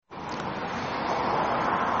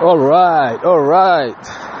All right.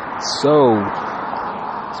 So,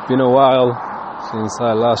 it's been a while since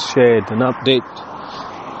I last shared an update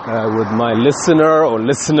with my listener or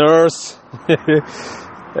listeners.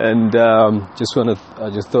 And I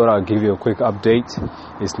just thought I'd give you a quick update.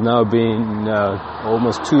 It's now been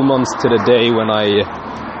almost 2 months to the day when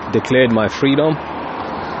I declared my freedom.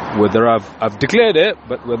 Whether I've declared it,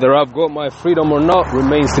 but whether I've got my freedom or not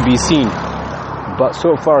remains to be seen. But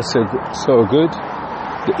so far so good.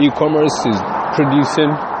 The e-commerce is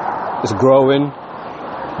producing, it's growing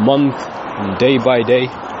month and day by day,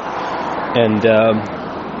 and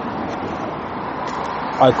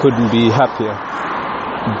I couldn't be happier.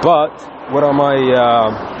 But what am I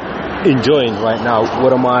enjoying right now?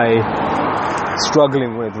 What am I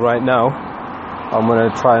struggling with right now? I'm going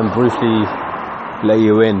to try and briefly let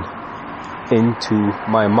you into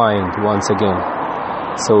my mind once again.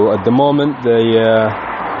 So at the moment, the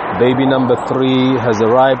baby number 3 has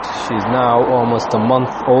arrived. She's now almost a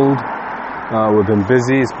month old. We've been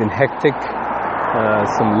busy. It's been hectic.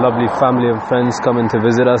 Some lovely family and friends coming to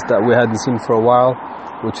visit us that we hadn't seen for a while,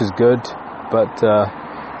 which is good. But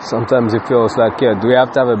sometimes it feels like, do we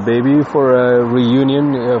have to have a baby for a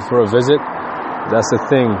reunion, for a visit? That's the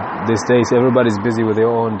thing. These days, everybody's busy with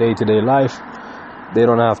their own day-to-day life. They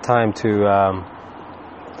don't have time to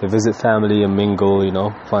visit family and mingle,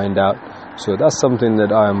 find out. So that's something that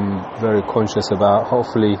I'm very conscious about.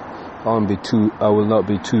 Hopefully, I will not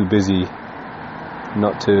be too busy,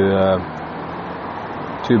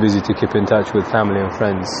 too busy to keep in touch with family and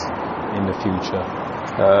friends in the future.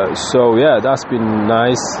 So that's been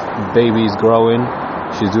nice. Baby's growing.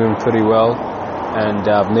 She's doing pretty well, and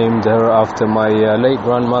I've named her after my late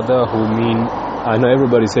grandmother, I know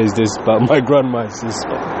everybody says this, but my grandma is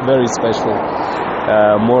very special.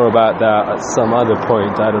 More about that at some other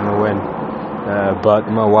point, I don't know when. But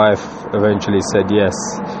my wife eventually said yes,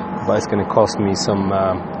 but it's going to cost me some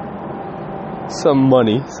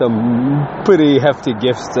money, some pretty hefty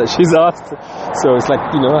gifts that she's asked. So it's like,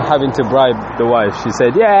 having to bribe the wife. She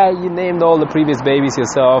said, you named all the previous babies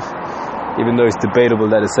yourself, even though it's debatable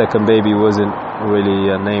that the second baby wasn't really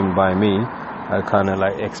named by me. I kind of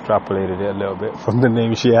extrapolated it a little bit from the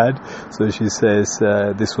name she had. So she says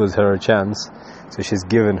this was her chance. So she's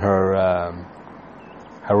given her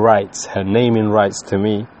rights, her naming rights to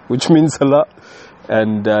me, which means a lot.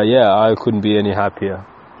 And I couldn't be any happier.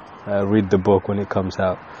 Read the book when it comes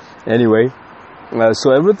out. Anyway,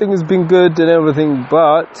 so everything has been good and everything,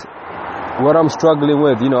 but what I'm struggling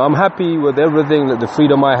with, I'm happy with everything, the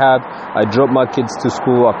freedom I have. I drop my kids to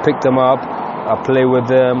school, I pick them up, I play with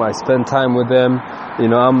them, I spend time with them.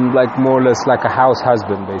 I'm more or less like a house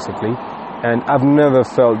husband, basically. And I've never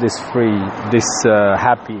felt this free, this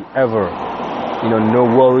happy, ever. No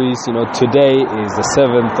worries. Today is the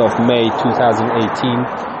 7th of May 2018,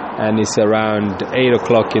 and it's around 8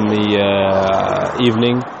 o'clock in the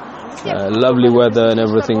evening. Lovely weather and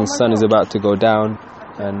everything. Sun is about to go down,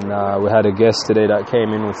 and we had a guest today that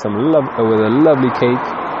came in with with a lovely cake.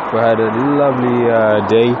 We had a lovely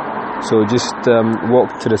day. So just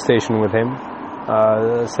walked to the station with him,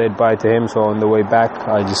 said bye to him. So on the way back,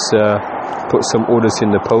 I just put some orders in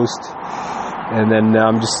the post. And then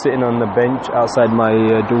I'm just sitting on the bench outside my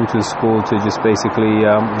daughter's school to just basically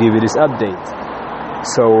give you this update.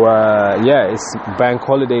 So it's Bank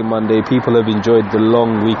Holiday Monday. People have enjoyed the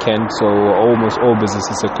long weekend, so almost all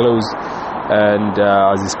businesses are closed. And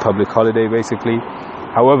as it's public holiday, basically.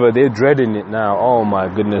 However, they're dreading it now. Oh my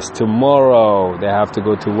goodness, tomorrow they have to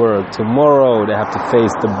go to work. Tomorrow they have to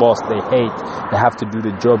face the boss they hate. They have to do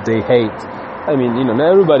the job they hate. I mean, not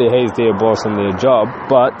everybody hates their boss and their job,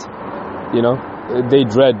 but, they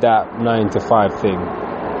dread that 9 to 5 thing.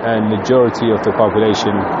 And majority of the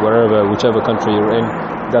population, whichever country you're in,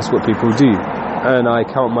 that's what people do. And I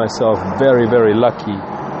count myself very, very lucky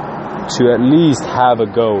to at least have a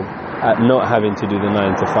go at not having to do the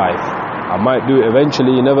 9 to 5. I might do it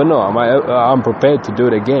eventually, you never know. I'm prepared to do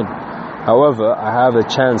it again. However, I have a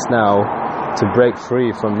chance now to break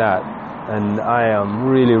free from that. And I am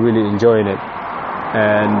really, really enjoying it.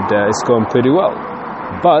 And it's going pretty well.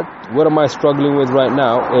 But what am I struggling with right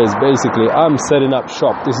now is basically I'm setting up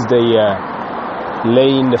shop. This is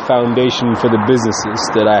laying the foundation for the businesses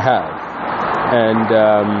that I have. And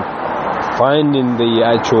finding the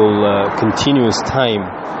actual continuous time,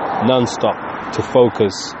 non-stop, to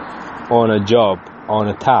focus on a job, on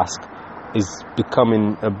a task, is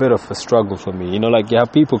becoming a bit of a struggle for me. You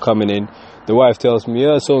have people coming in, the wife tells me,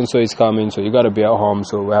 so-and-so is coming, so you got to be at home,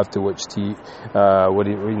 so we have to watch some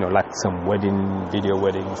video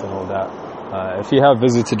weddings and all that. If you have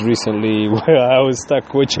visited recently where I was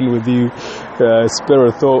stuck watching with you, spare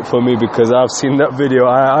a thought for me, because I've seen that video.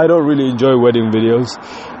 I don't really enjoy wedding videos.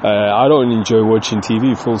 I don't enjoy watching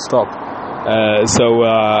TV, full stop.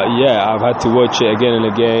 Yeah, I've had to watch it again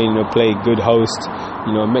and again, play good host.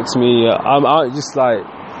 It makes me, I'm just like,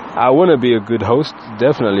 I want to be a good host,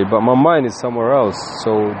 definitely, but my mind is somewhere else.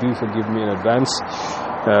 So do forgive me in advance,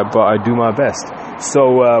 but I do my best.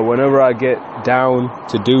 So whenever I get down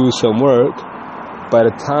to do some work, by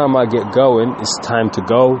the time I get going, it's time to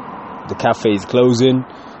go. The cafe is closing,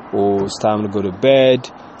 or it's time to go to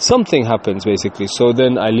bed. Something happens, basically. So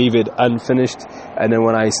then I leave it unfinished, and then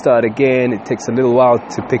when I start again, it takes a little while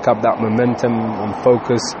to pick up that momentum and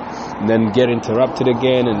focus, and then get interrupted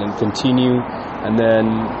again, and then continue, and then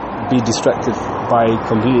be distracted by a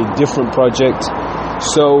completely different project.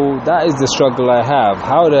 So that is the struggle I have.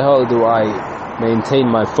 How the hell do I maintain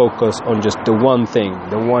my focus on just the one thing,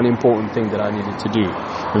 the one important thing that I needed to do?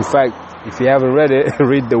 In fact, if you haven't read it,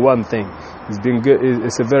 read The One Thing. It's been good.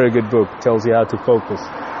 It's a very good book. Tells you how to focus.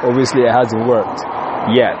 Obviously, it hasn't worked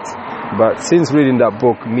yet, but since reading that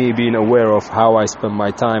book, me being aware of how I spend my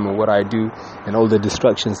time and what I do and all the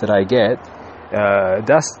distractions that I get,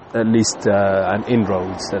 that's at least an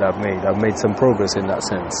inroads that I've made. I've made some progress in that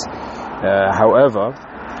sense. However,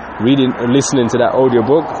 listening to that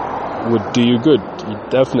audiobook would do you good. You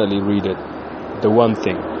definitely read it. The One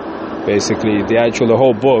Thing. Basically, the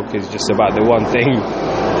whole book is just about the one thing,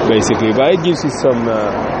 basically. But it gives you some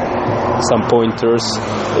pointers.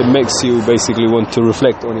 It makes you basically want to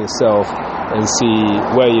reflect on yourself and see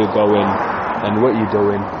where you're going and what you're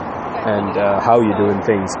doing and how you're doing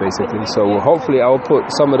things, basically. So hopefully I'll put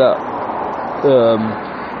some of that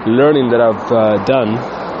learning that I've done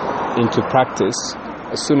into practice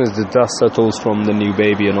as soon as the dust settles from the new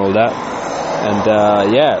baby and all that.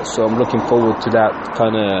 And yeah, so I'm looking forward to that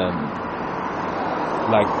kind of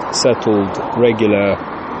like settled, regular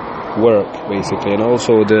work, basically. And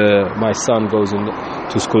also my son goes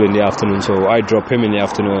to school in the afternoon, so I drop him in the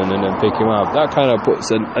afternoon and then pick him up. That kind of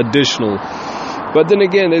puts an additional. But then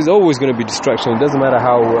again, there's always going to be distraction. It doesn't matter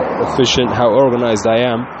how efficient, how organized I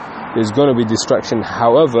am, there's going to be distraction.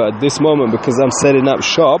 However, at this moment, because I'm setting up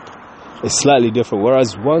shop, it's slightly different.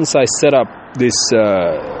 Whereas once I set up this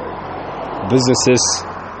businesses,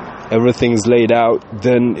 everything's laid out,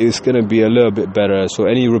 then it's going to be a little bit better. So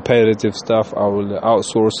any repetitive stuff I will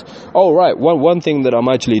outsource. Oh right, one thing that I'm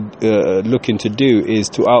actually looking to do is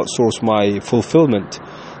to outsource my fulfillment.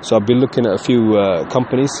 So I've been looking at a few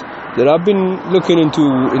companies that I've been looking into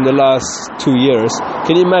in the last 2 years.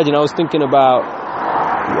 Can you imagine? I was thinking about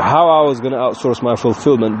how I was going to outsource my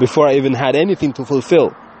fulfillment before I even had anything to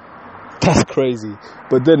fulfill. That's crazy.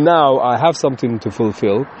 But then now I have something to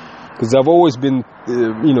fulfill, because I've always been,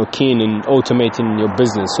 keen in automating your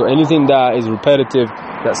business. So anything that is repetitive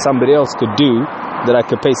that somebody else could do, that I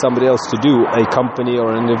could pay somebody else to do, a company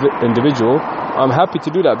or an individual, I'm happy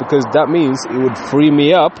to do that, because that means it would free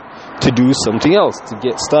me up to do something else, to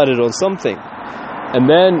get started on something. And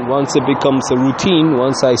then once it becomes a routine,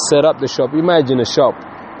 once I set up the shop, imagine a shop,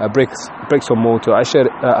 bricks or mortar. I set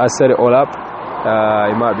it all up.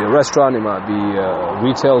 It might be a restaurant, it might be a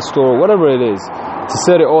retail store, whatever it is. To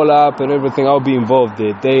set it all up and everything, I'll be involved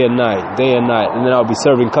there day and night, and then I'll be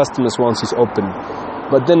serving customers once it's open.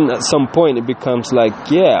 But then at some point it becomes like,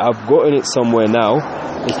 yeah, I've gotten it somewhere now.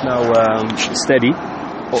 It's now steady.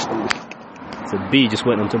 Oh, it's a bee just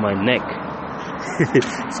went onto my neck.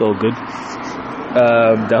 It's all good.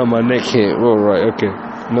 Down my neck here. All right, okay,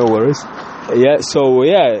 no worries. Yeah, so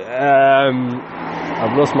yeah,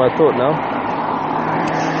 I've lost my thought now.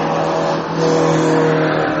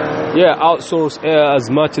 Yeah, outsource as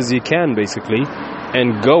much as you can, basically,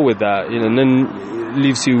 and go with that, and then it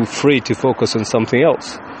leaves you free to focus on something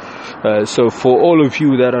else. So for all of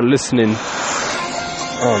you that are listening,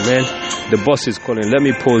 oh man, the boss is calling. Let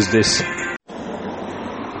me pause this.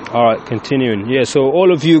 All right, continuing. Yeah, so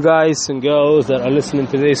all of you guys and girls that are listening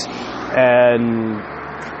to this and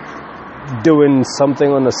doing something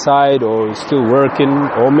on the side, or still working,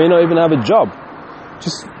 or may not even have a job,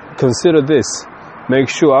 just consider this. Make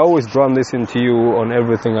sure, I always drum this into you on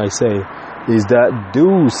everything I say, is that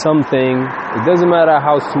do something. It doesn't matter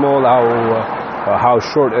how small, how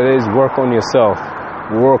short it is, work on yourself.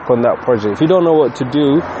 Work on that project. If you don't know what to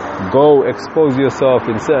do, go expose yourself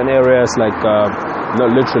in certain areas, like,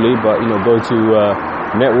 not literally, but, go to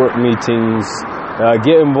network meetings,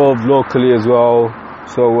 get involved locally as well,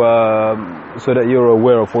 so that you're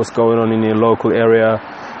aware of what's going on in your local area.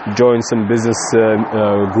 Join some business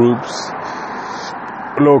groups,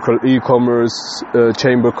 local e-commerce,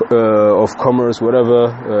 chamber of commerce,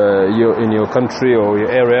 whatever you're in your country or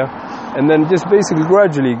your area. and then just basically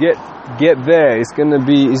gradually get there. It's gonna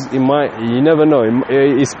be, you never know,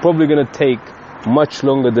 it's probably gonna take much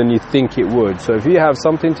longer than you think it would. So if you have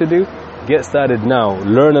something to do, get started now.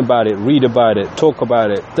 Learn about it, read about it, talk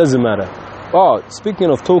about it, doesn't matter. Oh, speaking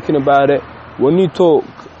of talking about it, when you talk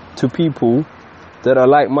to people that are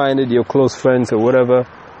like-minded, your close friends or whatever,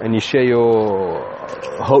 and you share your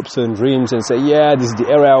hopes and dreams and say, yeah, this is the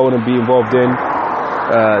area I want to be involved in,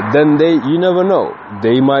 then you never know.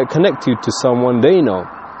 They might connect you to someone they know.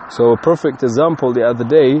 So a perfect example, the other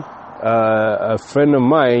day, a friend of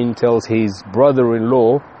mine tells his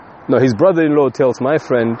brother-in-law tells my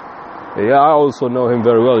friend, yeah, I also know him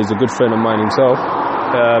very well, he's a good friend of mine himself.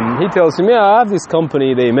 He tells him, yeah, I have this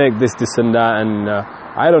company, they make this and that, and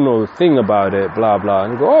I don't know a thing about it, blah, blah.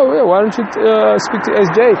 And he goes, oh, yeah, why don't you speak to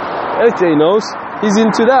SJ? SJ knows. He's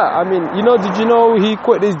into that. I mean, did you know he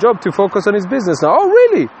quit his job to focus on his business now? Oh,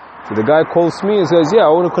 really? So the guy calls me and says, yeah,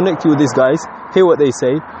 I want to connect you with these guys, hear what they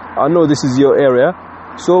say. I know this is your area.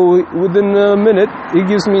 So within a minute, he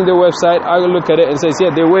gives me the website. I look at it and says,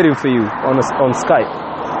 yeah, they're waiting for you on Skype.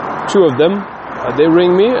 2 of them, they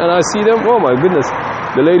ring me and I see them. Oh my goodness.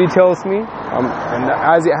 The lady tells me, and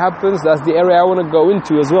as it happens, that's the area I want to go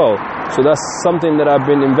into as well. So that's something that I've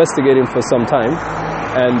been investigating for some time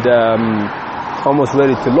and almost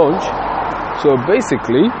ready to launch. So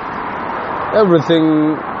basically,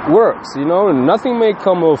 everything works, nothing may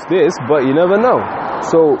come of this, but you never know.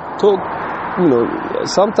 So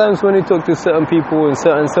sometimes when you talk to certain people in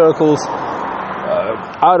certain circles,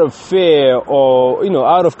 out of fear or,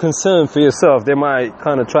 out of concern for yourself, they might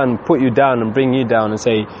kind of try and put you down and bring you down and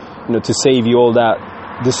say, to save you all that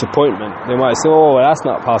disappointment. They might say, oh, that's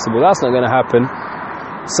not possible, that's not going to happen.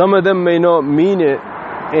 Some of them may not mean it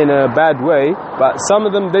in a bad way, but some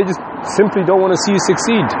of them, they just simply don't want to see you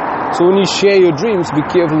succeed. So when you share your dreams, be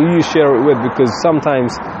careful who you share it with, because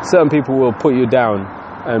sometimes certain people will put you down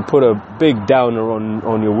and put a big downer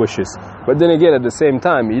on your wishes. But then again, at the same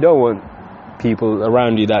time, you don't want people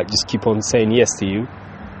around you that just keep on saying yes to you.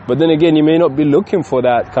 But then again, you may not be looking for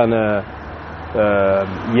that kind of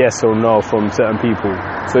yes or no from certain people.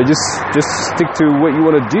 So just stick to what you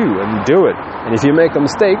want to do and do it. And if you make a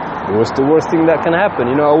mistake, what's the worst thing that can happen?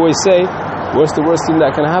 I always say, what's the worst thing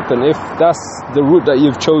that can happen? If that's the route that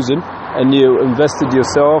you've chosen and you invested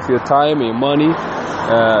yourself, your time, your money,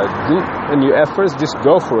 and your efforts, just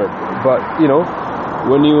go for it. But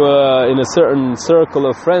when you are in a certain circle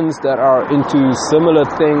of friends that are into similar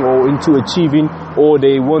thing or into achieving, or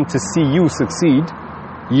they want to see you succeed,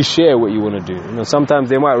 you share what you want to do. Sometimes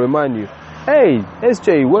they might remind you, hey,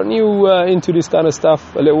 SJ, weren't you into this kind of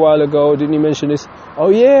stuff a little while ago? Didn't you mention this? Oh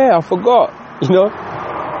yeah, I forgot.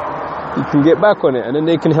 You can get back on it, and then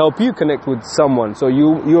they can help you connect with someone. So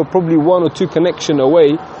you're probably 1 or 2 connection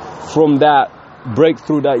away from that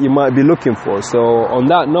breakthrough that you might be looking for. So on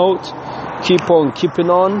that note, keep on keeping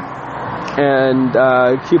on and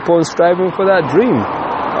keep on striving for that dream.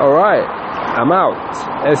 All right, I'm out.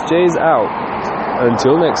 SJ's out.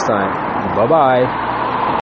 Until next time, bye-bye.